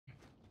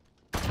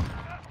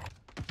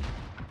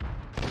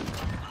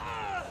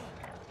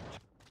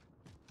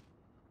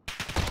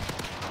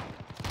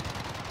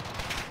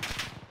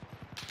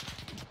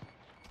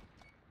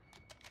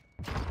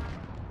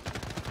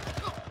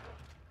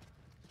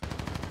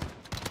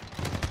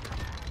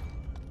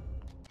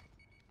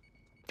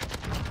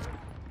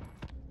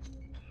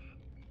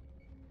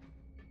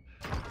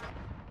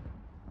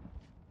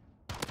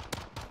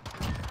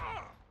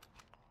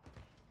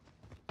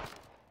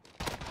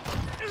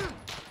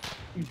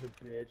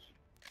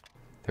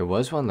There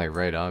was one like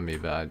right on me,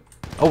 but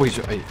oh, he's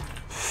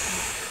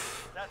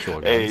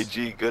cool, Hey,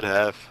 G, good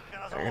half.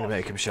 I'm gonna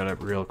make him shut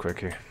up real quick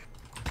here.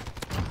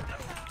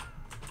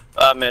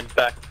 Mid,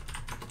 back.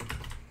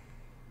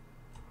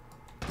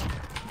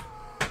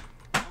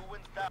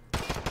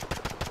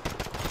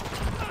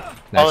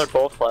 Nice. Oh, they're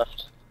both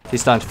left.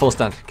 He's stunned, full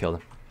stun. Killed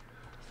him.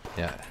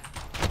 Yeah.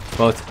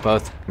 Both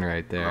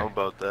right there. How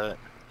about that?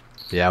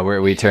 Yeah,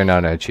 we turned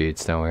on our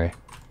cheats, don't worry.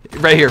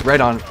 Right here,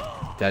 right on.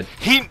 Dead.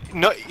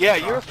 Yeah,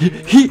 you're.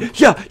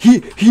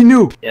 He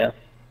knew. Yeah.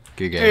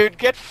 Good game. Dude,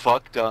 get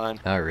fucked on.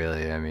 Not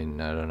really, I mean,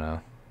 I don't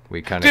know.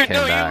 We kind of Dude, came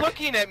no, back. you're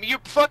looking at me. You're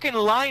fucking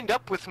lined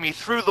up with me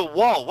through the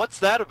wall. What's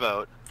that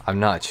about? I'm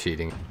not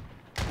cheating.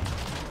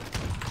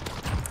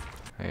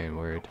 I ain't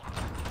worried.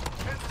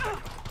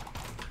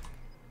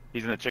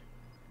 He's in the chick.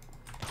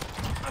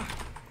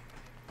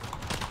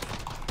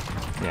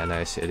 Yeah,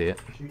 nice, idiot.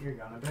 Shoot your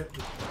gun a bit.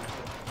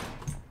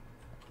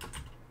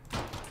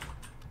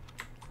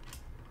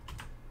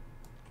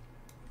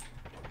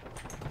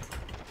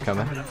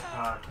 Coming. Okay,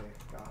 got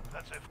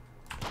it.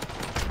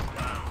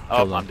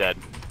 Oh, I'm dead.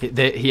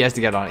 He has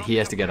to get on it. He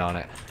has to get on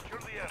it.